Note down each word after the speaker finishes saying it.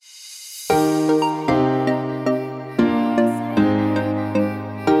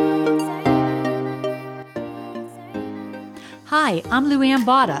Hi, I'm Luann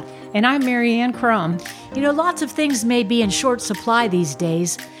Botta. And I'm Marianne Crum. You know, lots of things may be in short supply these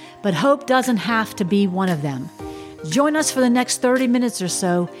days, but hope doesn't have to be one of them. Join us for the next 30 minutes or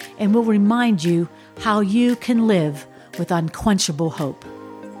so, and we'll remind you how you can live with unquenchable hope.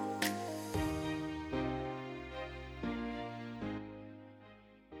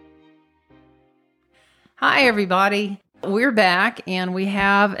 Hi, everybody. We're back, and we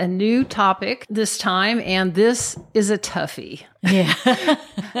have a new topic this time, and this is a toughie. Yeah.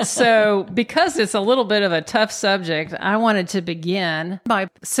 So, because it's a little bit of a tough subject, I wanted to begin by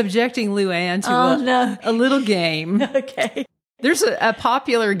subjecting Luann to a little game. Okay. There's a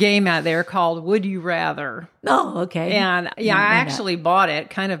popular game out there called Would You Rather? Oh, okay. And I actually bought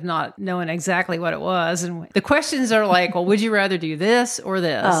it, kind of not knowing exactly what it was. And the questions are like, well, would you rather do this or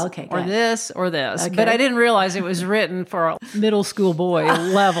this? Oh, okay. Or this or this? Okay. But I didn't realize it was written for a middle school boy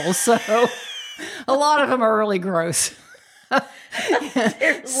level. So a lot of them are really gross.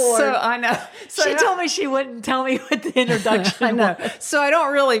 Dear Lord. So I know. So She told me she wouldn't tell me what the introduction I know. was. So I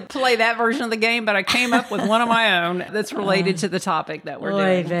don't really play that version of the game, but I came up with one of my own that's related to the topic that we're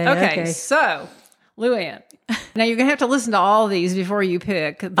doing. Okay, so Luann, now you're going to have to listen to all of these before you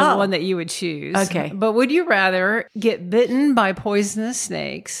pick the one that you would choose. Okay. But would you rather get bitten by poisonous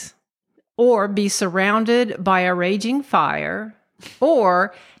snakes or be surrounded by a raging fire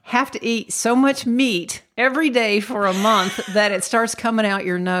or have to eat so much meat every day for a month that it starts coming out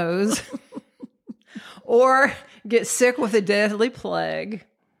your nose, or get sick with a deadly plague,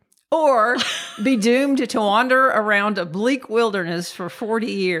 or be doomed to wander around a bleak wilderness for 40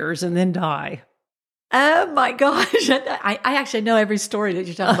 years and then die? Oh my gosh. I actually know every story that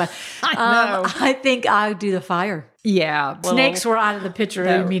you're talking about. I know. I think I would do the fire. Yeah. Well, Snakes were out of the picture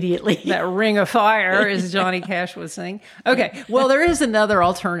immediately. That ring of fire, as Johnny Cash was saying. Okay. Well, there is another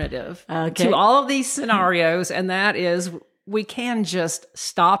alternative to all of these scenarios, and that is we can just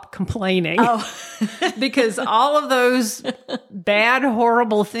stop complaining. Because all of those bad,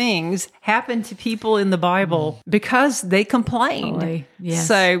 horrible things happen to people in the Bible because they complained. Yes.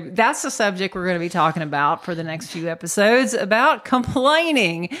 So that's the subject we're going to be talking about for the next few episodes, about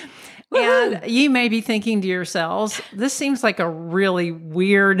complaining. Woo-hoo. And you may be thinking to yourselves, this seems like a really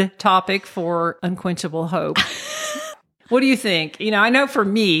weird topic for unquenchable hope. What do you think? You know, I know for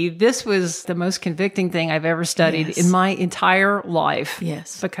me, this was the most convicting thing I've ever studied in my entire life.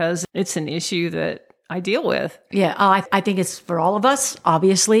 Yes. Because it's an issue that I deal with. Yeah. I think it's for all of us,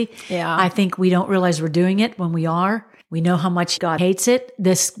 obviously. Yeah. I think we don't realize we're doing it when we are. We know how much God hates it.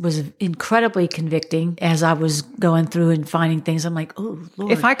 This was incredibly convicting as I was going through and finding things. I'm like, oh,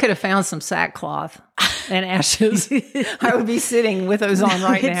 Lord. If I could have found some sackcloth and ashes, I would be sitting with those on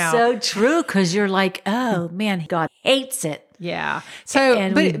right now. It's so true, because you're like, oh, man, God hates it. Yeah. So,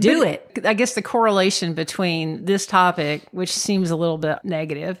 and we do it. I guess the correlation between this topic, which seems a little bit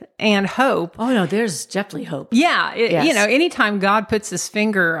negative, and hope. Oh, no, there's definitely hope. Yeah. Yes. You know, anytime God puts his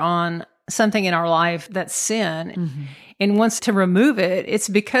finger on something in our life that's sin and wants to remove it, it's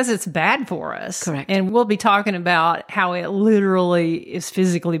because it's bad for us. Correct. And we'll be talking about how it literally is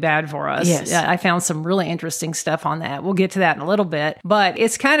physically bad for us. Yes. I found some really interesting stuff on that. We'll get to that in a little bit. But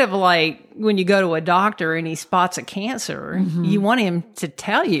it's kind of like when you go to a doctor and he spots a cancer, you want him to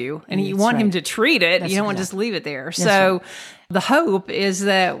tell you, and you want him to treat it. You don't want to just leave it there. So the hope is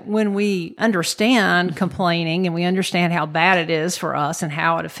that when we understand complaining and we understand how bad it is for us and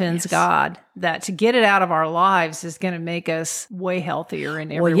how it offends God, that to get it out of our lives is going to make us way healthier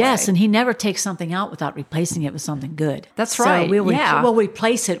in every way. Well, yes, and he never takes something out without replacing it with something good. That's right. So we'll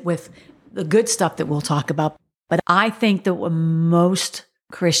replace it with the good stuff that we'll talk about. But I think that most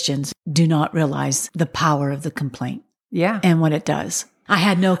Christians do not realize the power of the complaint and what it does. I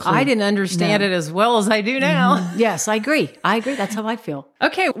had no clue. I didn't understand it as well as I do now. Yes, I agree. That's how I feel.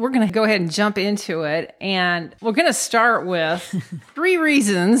 Okay, we're going to go ahead and jump into it. And we're going to start with 3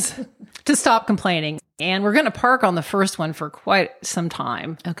 reasons to stop complaining. And we're going to park on the first one for quite some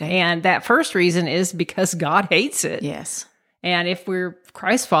time. Okay. And that first reason is because God hates it. Yes. And if we're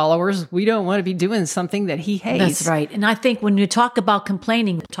Christ followers, we don't want to be doing something that he hates. That's right. And I think when you talk about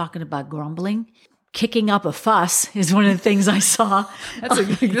complaining, we're talking about grumbling. Kicking up a fuss is one of the things I saw. That's a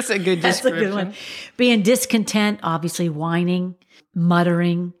good description. That's a good one. Being discontent, obviously whining,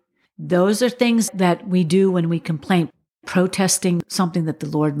 muttering. Those are things that we do when we complain. Protesting something that the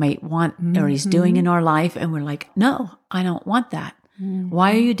Lord might want or he's doing in our life. And we're like, no, I don't want that.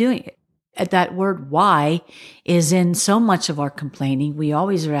 Why are you doing it? that word why is in so much of our complaining. We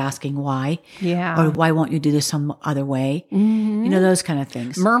always are asking why. Yeah. Or why won't you do this some other way? You know, those kind of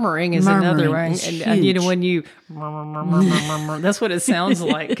things. Murmuring is another one. Is And you know, huge. when you murmur, that's what it sounds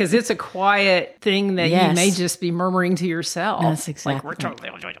like. Because it's a quiet thing that you may just be murmuring to yourself. That's exactly like, we're totally,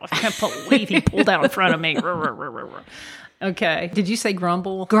 I can't believe he pulled out in front of me. Okay. Did you say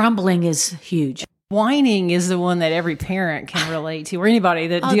grumble? Grumbling is huge. Whining is the one that every parent can relate to, or anybody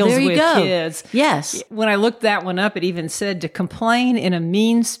that deals there you with go. kids. Yes. When I looked that one up, it even said to complain in a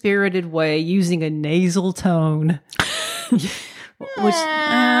mean-spirited way using a nasal tone. Which,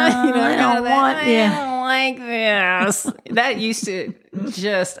 I don't want, I don't like this. That used to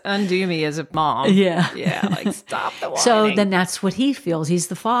just undo me as a mom. Yeah. Yeah, like, stop the whining. So then that's what he feels. He's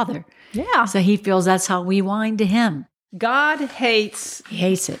the father. Yeah. So he feels that's how we whine to him. God hates He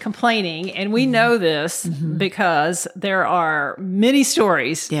hates it. complaining, and we know this because there are many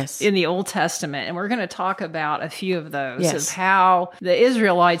stories in the Old Testament, and we're going to talk about a few of those, of how the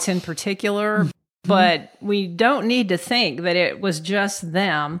Israelites in particular, but we don't need to think that it was just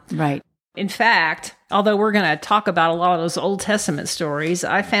them. Right. In fact, although we're going to talk about a lot of those Old Testament stories,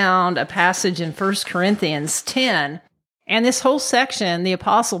 I found a passage in 1 Corinthians 10. And this whole section, the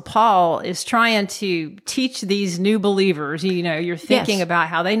Apostle Paul is trying to teach these new believers, you know, you're thinking about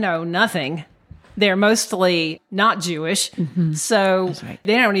how they know nothing. They're mostly not Jewish. So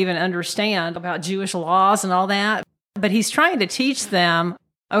they don't even understand about Jewish laws and all that. But he's trying to teach them,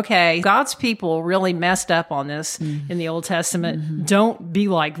 okay, God's people really messed up on this in the Old Testament. Don't be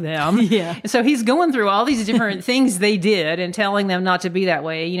like them. And so he's going through all these different things they did and telling them not to be that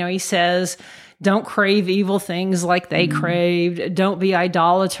way. You know, he says, don't crave evil things like they craved. Don't be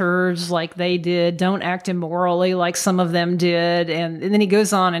idolaters like they did. Don't act immorally like some of them did. And then he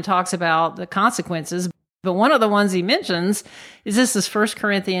goes on and talks about the consequences. But one of the ones he mentions is 1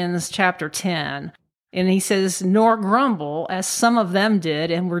 Corinthians chapter 10. And he says, nor grumble as some of them did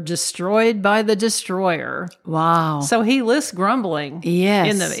and were destroyed by the destroyer. Wow. So he lists grumbling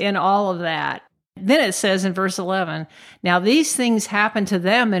in all of that. Then it says in verse 11, now these things happened to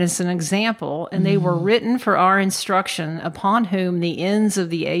them as an example, and they were written for our instruction, upon whom the ends of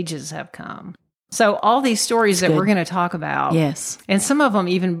the ages have come. So all these stories that we're going to talk about, and some of them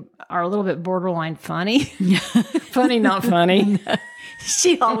even are a little bit borderline funny. Funny, not funny.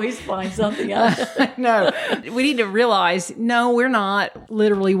 She always finds something out. No, we need to realize, no, we're not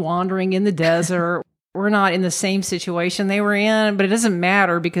literally wandering in the desert. We're not in the same situation they were in, but it doesn't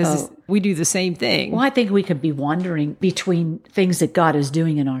matter because we do the same thing. Well, I think we could be wandering between things that God is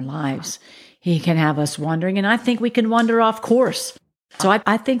doing in our lives. He can have us wandering, and I think we can wander off course. So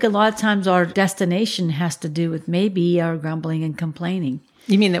I think a lot of times our destination has to do with maybe our grumbling and complaining.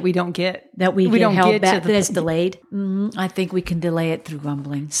 You mean that we don't get... That we get held back, that it's delayed? I think we can delay it through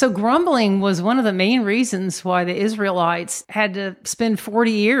grumbling. So grumbling was one of the main reasons why the Israelites had to spend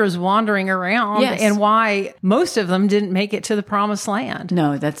 40 years wandering around and why most of them didn't make it to the promised land.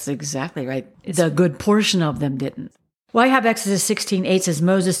 No, that's exactly right. The good portion of them didn't. Well, I have Exodus 16:8 says,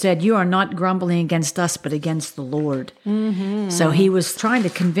 Moses said, you are not grumbling against us, but against the Lord. So he was trying to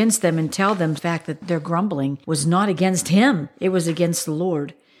convince them and tell them the fact that their grumbling was not against him. It was against the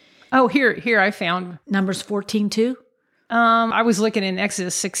Lord. Oh, here I found. Numbers 14:2. I was looking in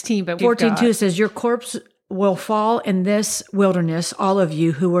Exodus 16, but 14:2 says, your corpse will fall in this wilderness, all of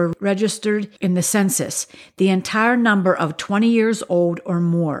you who were registered in the census, the entire number of 20 years old or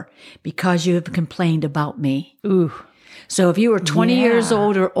more, because you have complained about me. Ooh. So if you were 20 years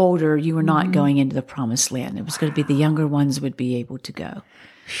old or older, you were not going into the promised land. It was going to be the younger ones would be able to go.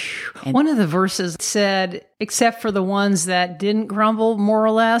 And one of the verses said, except for the ones that didn't grumble, more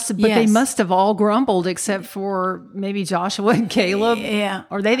or less, but they must have all grumbled except for maybe Joshua and Caleb. Yeah.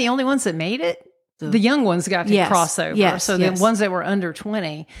 Are they the only ones that made it? The young ones got to cross over. So the ones that were under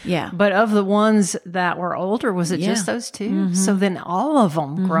 20. Yeah. But of the ones that were older, was it just those two? So then all of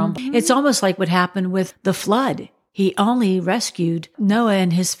them grumbled. It's almost like what happened with the flood. He only rescued Noah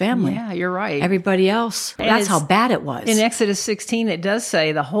and his family. Yeah, you're right. Everybody else, that's how bad it was. In Exodus 16, it does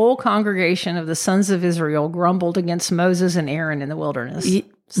say the whole congregation of the sons of Israel grumbled against Moses and Aaron in the wilderness.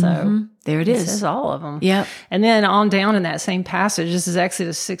 So there it is. It says all of them. Yep. And then on down in that same passage, this is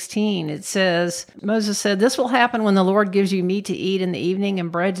Exodus 16, it says, Moses said, this will happen when the Lord gives you meat to eat in the evening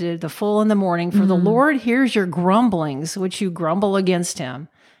and bread to the full in the morning, for the Lord hears your grumblings, which you grumble against him.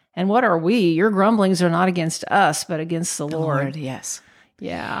 And what are we? Your grumblings are not against us, but against the Lord. Yes.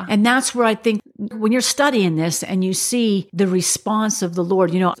 Yeah. And that's where I think when you're studying this and you see the response of the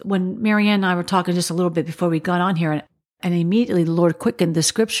Lord, you know, when Marianne and I were talking just a little bit before we got on here, and immediately the Lord quickened the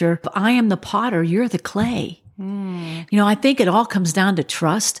scripture, I am the potter, you're the clay. I think it all comes down to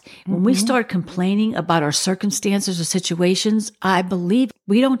trust. When we start complaining about our circumstances or situations, I believe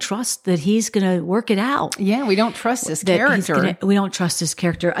we don't trust that he's going to work it out. Yeah, we don't trust his character. We don't trust his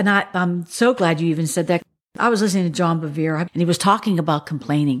character. And I'm so glad you even said that. I was listening to John Bevere, and he was talking about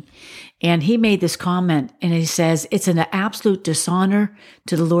complaining. And he made this comment, and he says, it's an absolute dishonor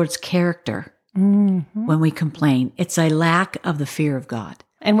to the Lord's character when we complain. It's a lack of the fear of God.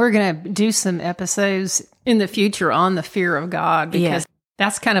 And we're going to do some episodes in the future on the fear of God, because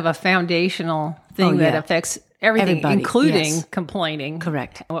that's kind of a foundational thing that affects everything, including complaining.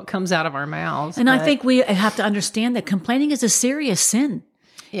 Correct. What comes out of our mouths. And I think we have to understand that complaining is a serious sin.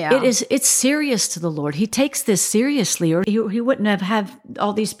 Yeah. It's serious to the Lord. He takes this seriously, or he wouldn't have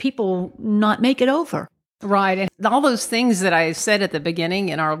all these people not make it over. Right. And all those things that I said at the beginning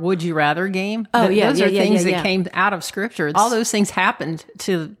in our Would You Rather game, those are things that came out of Scripture. All those things happened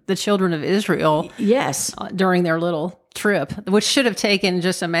to the children of Israel during their little trip, which should have taken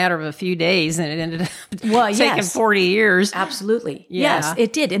just a matter of a few days, and it ended up taking 40 years. Absolutely. Yeah. Yes,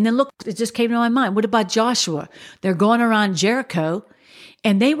 it did. And then look, it just came to my mind. What about Joshua? They're going around Jericho,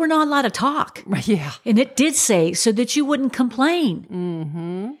 and they were not allowed to talk. Yeah. And it did say, so that you wouldn't complain.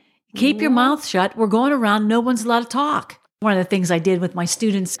 Mm-hmm. Keep your mouth shut. We're going around. No one's allowed to talk. One of the things I did with my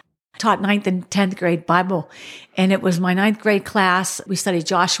students, I taught 9th and 10th grade Bible, and it was my 9th grade class. We studied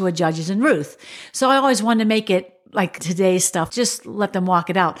Joshua, Judges, and Ruth. So I always wanted to make it like today's stuff, just let them walk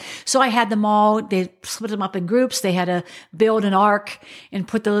it out. So I had them all, they split them up in groups. They had to build an ark and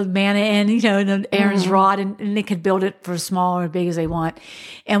put the manna in, in Aaron's rod, and they could build it for as small or big as they want.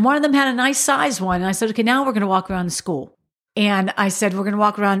 And one of them had a nice size one. And I said, okay, now we're going to walk around the school. And I said, we're going to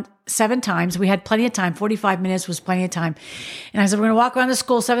walk around 7 times. We had plenty of time. 45 minutes was plenty of time. And I said, we're going to walk around the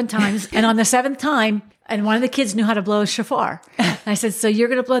school 7 times. And on the 7th time, and one of the kids knew how to blow a shofar. And I said, so you're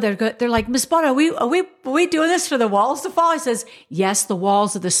going to blow there. They're like, Miss Bonner, are we doing this for the walls to fall? I says, yes, the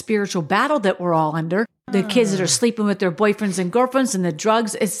walls of the spiritual battle that we're all under. The kids that are sleeping with their boyfriends and girlfriends, and the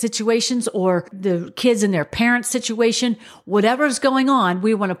drugs situations, or the kids in their parents' situation, whatever's going on,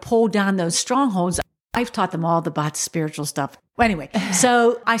 we want to pull down those strongholds. I've taught them all about spiritual stuff. Well, anyway,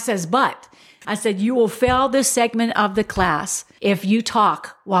 so I said, you will fail this segment of the class if you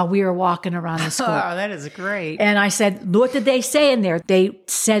talk while we are walking around the school. Oh, that is great. And I said, what did they say in there? They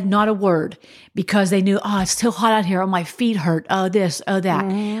said not a word, because they knew, it's too hot out here. Oh, my feet hurt. Oh, this, oh, that.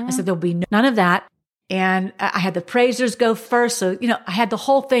 I said, there'll be none of that. And I had the praisers go first. So, I had the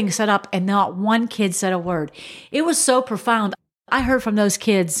whole thing set up, and not one kid said a word. It was so profound. I heard from those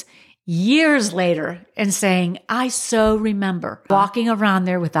kids years later and saying, I so remember walking around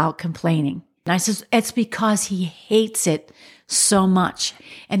there without complaining. And I says, it's because he hates it so much.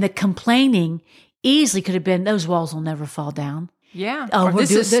 And the complaining easily could have been, those walls will never fall down. Yeah. Oh,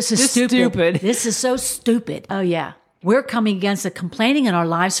 this is stupid. This is so stupid. Oh, yeah. We're coming against the complaining in our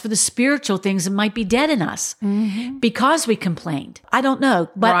lives for the spiritual things that might be dead in us because we complained. I don't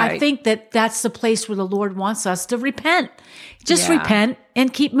know, but I think that that's the place where the Lord wants us to repent. Just repent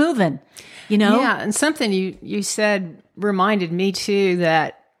and keep moving, Yeah, and something you said reminded me too,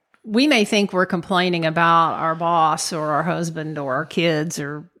 that we may think we're complaining about our boss or our husband or our kids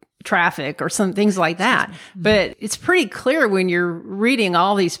or traffic or some things like that. But it's pretty clear when you're reading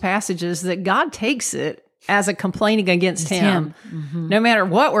all these passages that God takes it as a complaining against him. No matter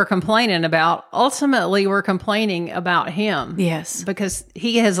what we're complaining about, ultimately we're complaining about him. Yes. Because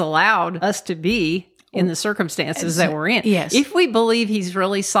he has allowed us to be in the circumstances that we're in. Yes. If we believe he's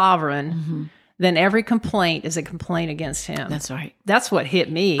really sovereign, then every complaint is a complaint against him. That's right. That's what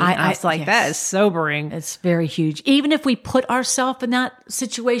hit me. I was like, that is sobering. It's very huge. Even if we put ourselves in that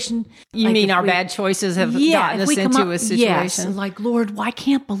situation. You mean our bad choices have gotten us into a situation? Yes. Like, Lord, I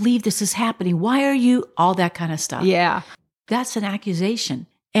can't believe this is happening. Why are you? All that kind of stuff. Yeah. That's an accusation.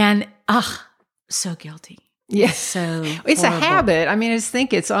 And, so guilty. Yes. So it's horrible. a habit. I mean, I just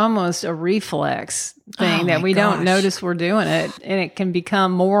think it's almost a reflex thing that we don't notice we're doing it. And it can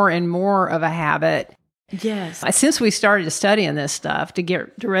become more and more of a habit. Yes. Since we started studying this stuff to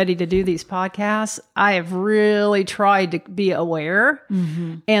get ready to do these podcasts, I have really tried to be aware.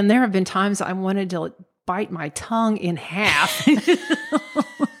 And there have been times I wanted to bite my tongue in half.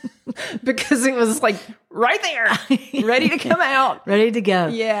 Because it was like right there, ready to come out. Ready to go.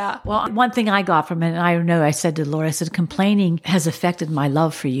 Yeah. Well, one thing I got from it, and I said to the Lord, I said, complaining has affected my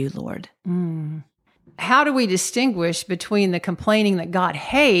love for you, Lord. How do we distinguish between the complaining that God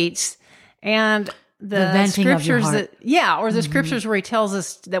hates and venting of your scriptures heart. or the scriptures where he tells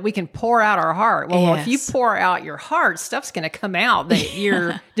us that we can pour out our heart. Well, if you Yes. pour out your heart, stuff's going to come out that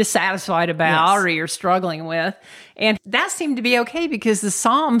you're dissatisfied about Yes. or you're struggling with. And that seemed to be okay because the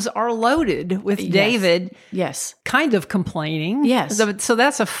Psalms are loaded with David Yes. kind of complaining. Yes. So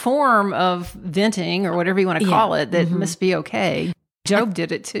that's a form of venting or whatever you want to call it that must be okay. Job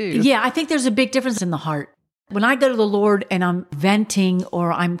did it too. Yeah, I think there's a big difference in the heart. When I go to the Lord and I'm venting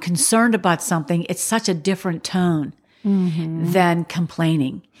or I'm concerned about something, it's such a different tone than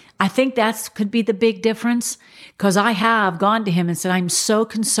complaining. I think that could be the big difference because I have gone to him and said, I'm so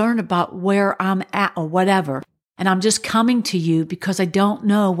concerned about where I'm at or whatever. And I'm just coming to you because I don't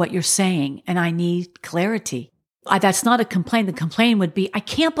know what you're saying and I need clarity. That's not a complaint. The complaint would be, I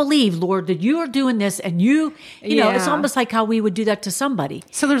can't believe, Lord, that you are doing this and you know, it's almost like how we would do that to somebody.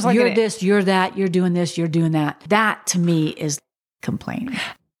 So there's like you're this, you're that, you're doing this, you're doing that. That to me is complaining.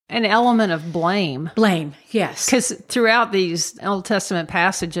 an element of blame. Blame, yes. Because throughout these Old Testament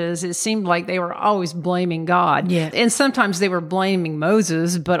passages, it seemed like they were always blaming God. Yes. And sometimes they were blaming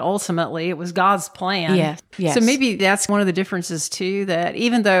Moses, but ultimately it was God's plan. Yes. Yes. So maybe that's one of the differences too, that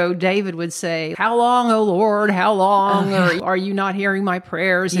even though David would say, how long, O Lord, how long? Or are you not hearing my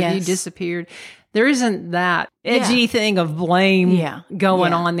prayers? Have you Yes. disappeared? There isn't that edgy thing of blame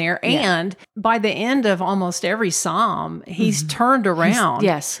going on there. Yeah. And by the end of almost every psalm, he's turned around.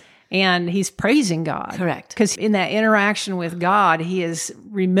 Yes. And he's praising God. Correct. Because in that interaction with God, he has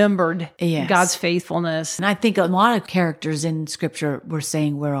remembered Yes. God's faithfulness. And I think a lot of characters in scripture were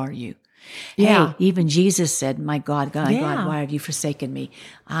saying, where are you? Yeah. Hey, even Jesus said, my God, God, Yeah. God, why have you forsaken me?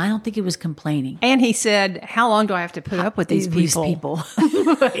 I don't think he was complaining. And he said, how long do I have to put up with these people?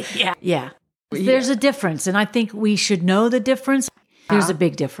 Yeah. Yeah. There's a difference. And I think we should know the difference. There's a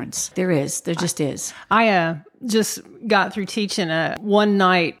big difference. There is. There just is. I just got through teaching a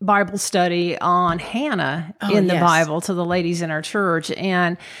one-night Bible study on Hannah in the yes. Bible to the ladies in our church.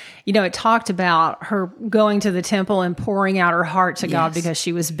 And, you know, it talked about her going to the temple and pouring out her heart to God Yes. because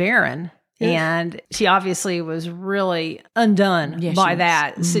she was barren. And she obviously was really undone Yes, by she was.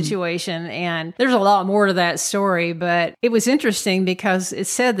 that situation. And there's a lot more to that story, but it was interesting because it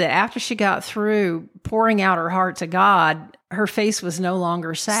said that after she got through pouring out her heart to God, her face was no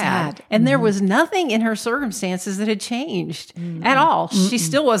longer sad. And there was nothing in her circumstances that had changed at all. She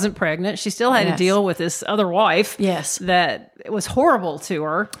still wasn't pregnant. She still had to Yes. deal with this other wife Yes. that was horrible to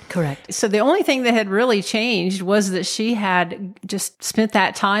her. Correct. So the only thing that had really changed was that she had just spent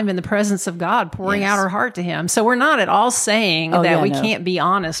that time in the presence of God, pouring Yes. out her heart to him. So we're not at all saying Oh, that yeah, we no. can't be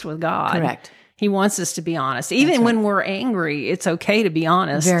honest with God. Correct. He wants us to be honest. Even when we're angry, it's okay to be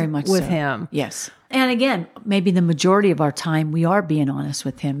honest Very much with so. him. Yes. And again, maybe the majority of our time we are being honest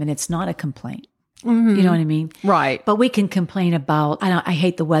with him and it's not a complaint. You know what I mean? Right. But we can complain about, I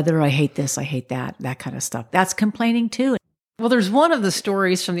hate the weather, I hate this, I hate that kind of stuff. That's complaining too. Well, there's one of the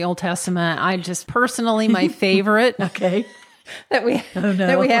stories from the Old Testament, I just personally my favorite Okay. that we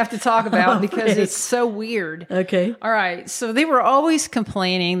have to talk about because Okay. it's so weird. Okay. All right. So they were always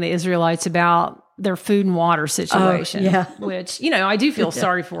complaining, the Israelites, about their food and water situation. yeah. Which, you know, I do feel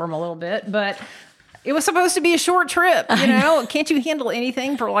sorry for them a little bit, but it was supposed to be a short trip, you know? Can't you handle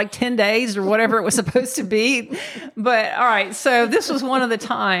anything for like 10 days or whatever it was supposed to be? But all right. So this was one of the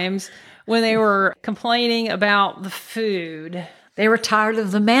times when they were complaining about the food. They were tired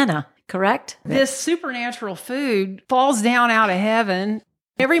of the manna, correct? This supernatural food falls down out of heaven.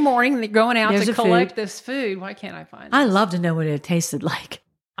 Every morning they're going out There's to a collect food. this food. Why can't I find it? I love to know what it tasted like.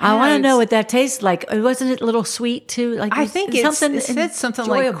 I I want to know, know what that tastes like. Wasn't it a little sweet too? Like I think it said something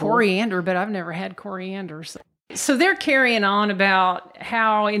like enjoyable. coriander, but I've never had coriander. So they're carrying on about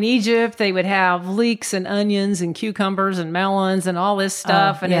how in Egypt they would have leeks and onions and cucumbers and melons and all this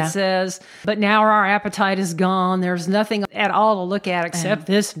stuff. And yeah. it says, but now our appetite is gone. There's nothing at all to look at except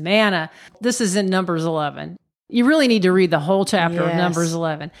this manna. This is in Numbers 11. You really need to read the whole chapter of Yes. Numbers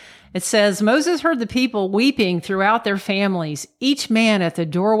 11. It says, Moses heard the people weeping throughout their families, each man at the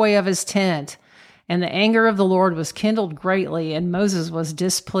doorway of his tent. And the anger of the Lord was kindled greatly, and Moses was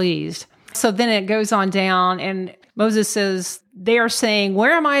displeased. So then it goes on down, and Moses says, they are saying,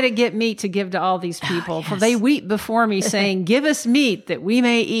 where am I to get meat to give to all these people? For they weep before me, saying, give us meat that we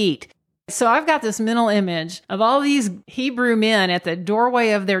may eat. So I've got this mental image of all these Hebrew men at the doorway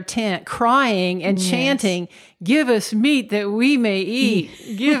of their tent crying and chanting, give us meat that we may eat.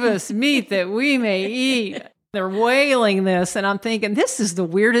 Give us meat that we may eat. They're wailing this, and I'm thinking, this is the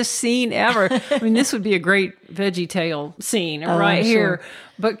weirdest scene ever. I mean, this would be a great Veggie Tale scene right I'm here. sure.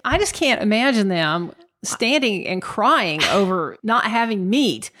 But I just can't imagine them standing and crying over not having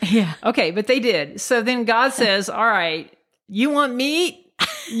meat. Yeah. Okay, but they did. So then God says, all right, you want meat?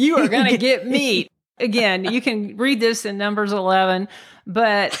 You are going to get meat. Again, you can read this in Numbers 11,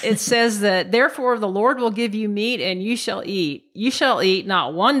 but it says that, therefore the Lord will give you meat and you shall eat. You shall eat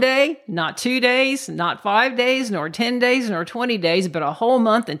not 1 day, not 2 days, not 5 days, nor 10 days, nor 20 days, but a whole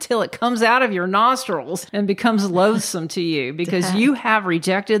month until it comes out of your nostrils and becomes loathsome to you, because you have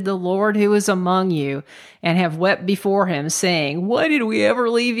rejected the Lord who is among you and have wept before him, saying, why did we ever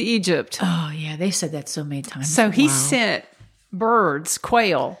leave Egypt? Oh, yeah. They said that so many times. So he sent birds,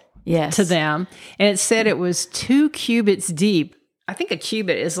 quail, to them. And it said it was 2 cubits deep. I think a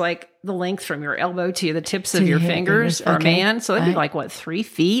cubit is like the length from your elbow to the tips of your fingers for a man. So that'd be like, what, 3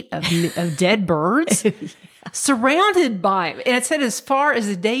 feet of dead birds? Surrounded by, and it said as far as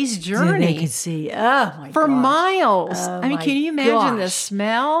a day's journey. They could see, for miles. I mean, can you imagine the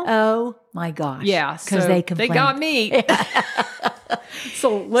smell? Oh my gosh. Yeah. Because they complained. They got meat.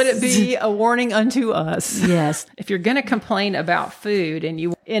 So let it be a warning unto us. Yes. If you're going to complain about food and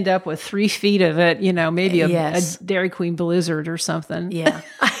you end up with 3 feet of it, maybe a Dairy Queen blizzard or something. Yeah.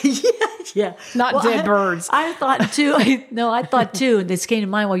 Yeah. Not dead birds. I thought too. I thought too. And this came to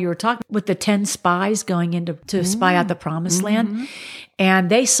mind while you were talking with the 10 spies going in to spy out the promised land.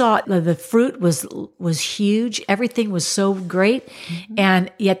 And they saw the fruit was huge. Everything was so great.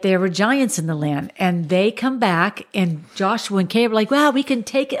 And yet there were giants in the land. And they come back, and Joshua and Caleb were like, wow, we can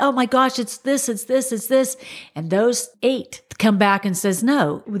take it. Oh my gosh, it's this, it's this, it's this. And those 8 come back and says,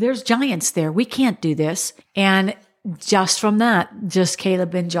 no, there's giants there. We can't do this. And just from that, just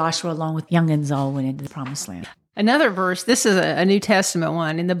Caleb and Joshua along with youngins all went into the promised land. Another verse, this is a New Testament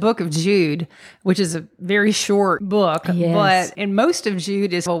one, in the book of Jude, which is a very short book, but in most of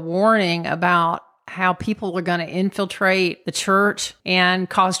Jude is a warning about how people are going to infiltrate the church and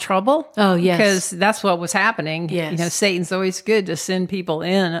cause trouble. Oh, yes. Because that's what was happening. Yes. Satan's always good to send people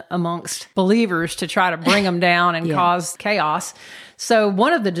in amongst believers to try to bring them down and cause chaos. So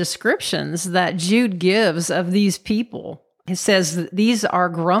one of the descriptions that Jude gives of these people, it says that these are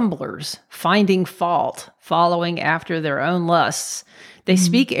grumblers, finding fault, following after their own lusts. They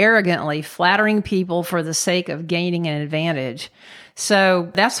speak arrogantly, flattering people for the sake of gaining an advantage. So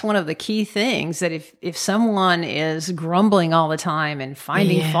that's one of the key things, that if someone is grumbling all the time and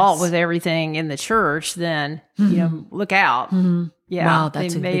finding fault with everything in the church, then, look out. Yeah, wow,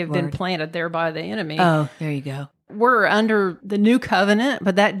 that's they may have been planted there by the enemy. Oh, there you go. We're under the new covenant,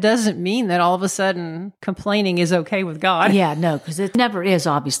 but that doesn't mean that all of a sudden complaining is okay with God. Yeah, no, because it never is,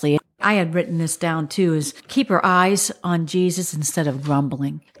 obviously. I had written this down too, is keep our eyes on Jesus instead of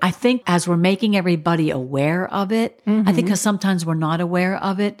grumbling. I think as we're making everybody aware of it, I think because sometimes we're not aware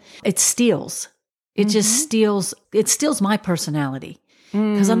of it, it steals. It just steals. It steals my personality.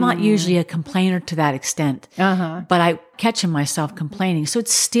 Because I'm not usually a complainer to that extent, but I catch myself complaining. So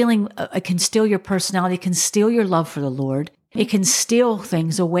it's stealing. It can steal your personality. It can steal your love for the Lord. It can steal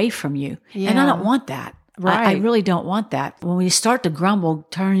things away from you. And I don't want that. Right. I really don't want that. When we start to grumble,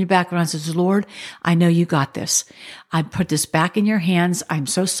 turn your back around and says, Lord, I know you got this. I put this back in your hands. I'm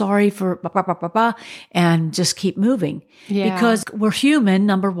so sorry for and just keep moving. Yeah. Because we're human,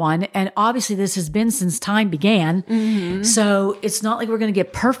 number one. And obviously this has been since time began. So it's not like we're going to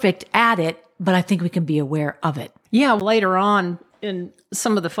get perfect at it, but I think we can be aware of it. Yeah. Later on in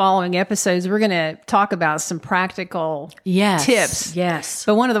some of the following episodes, we're going to talk about some practical tips. Yes.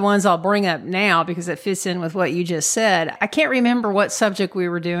 But one of the ones I'll bring up now, because it fits in with what you just said, I can't remember what subject we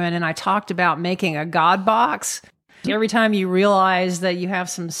were doing, and I talked about making a God box. Every time you realize that you have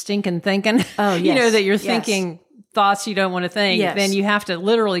some stinking thinking, that you're thinking thoughts you don't want to think, then you have to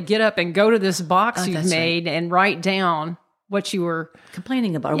literally get up and go to this box you've made and write down what you were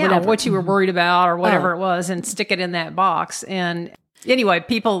complaining about, or whatever, what you were worried about, or whatever it was, and stick it in that box. And anyway,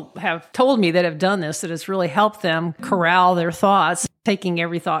 people have told me that have done this, that it's really helped them corral their thoughts, taking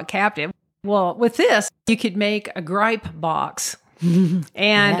every thought captive. Well, with this, you could make a gripe box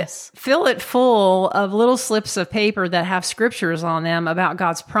and fill it full of little slips of paper that have scriptures on them about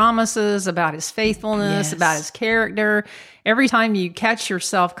God's promises, about his faithfulness, about his character. Every time you catch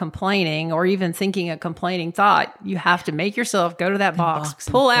yourself complaining or even thinking a complaining thought, you have to make yourself go to that box,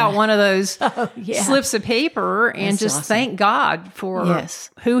 pull out one of those slips of paper and just thank God for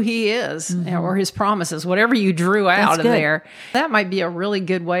who he is or his promises, whatever you drew out of there. That might be a really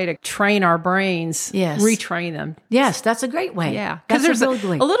good way to train our brains, retrain them. Yes, that's a great way. Yeah, because there's a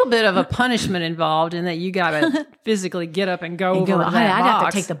little bit of a punishment involved in that you got to physically get up and go over to that box. I'd have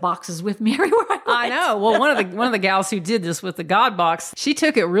to take the boxes with me everywhere I went. I know. Well, one of the gals who did this this with the God box. She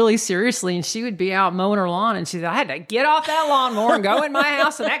took it really seriously, and she would be out mowing her lawn, and she said, I had to get off that lawnmower and go in my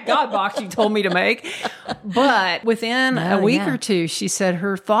house and that God box you told me to make. But within a week or two, she said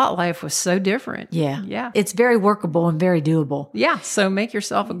her thought life was so different. Yeah. Yeah. It's very workable and very doable. Yeah. So make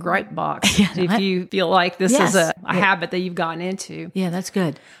yourself a gripe box if you feel like this is a habit that you've gotten into. Yeah, that's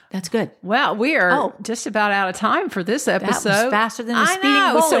good. That's good. Well, we are just about out of time for this episode. That was faster than a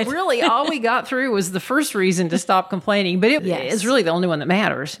speeding bullet. So really, all we got through was the first reason to stop complaining. But it is really the only one that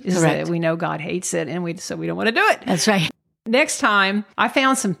matters, is that we know God hates it, and so we don't want to do it. That's right. Next time, I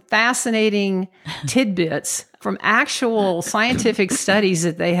found some fascinating tidbits from actual scientific studies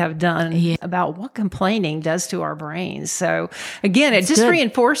that they have done about what complaining does to our brains. So again, it just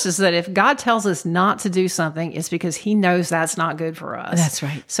reinforces that if God tells us not to do something, it's because he knows that's not good for us. That's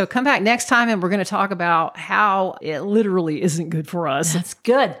right. So come back next time, and we're going to talk about how it literally isn't good for us. That's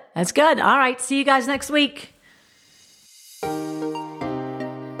good. That's good. All right. See you guys next week.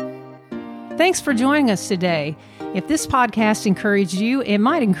 Thanks for joining us today. If this podcast encouraged you, it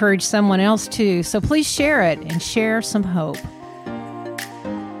might encourage someone else too. So please share it and share some hope.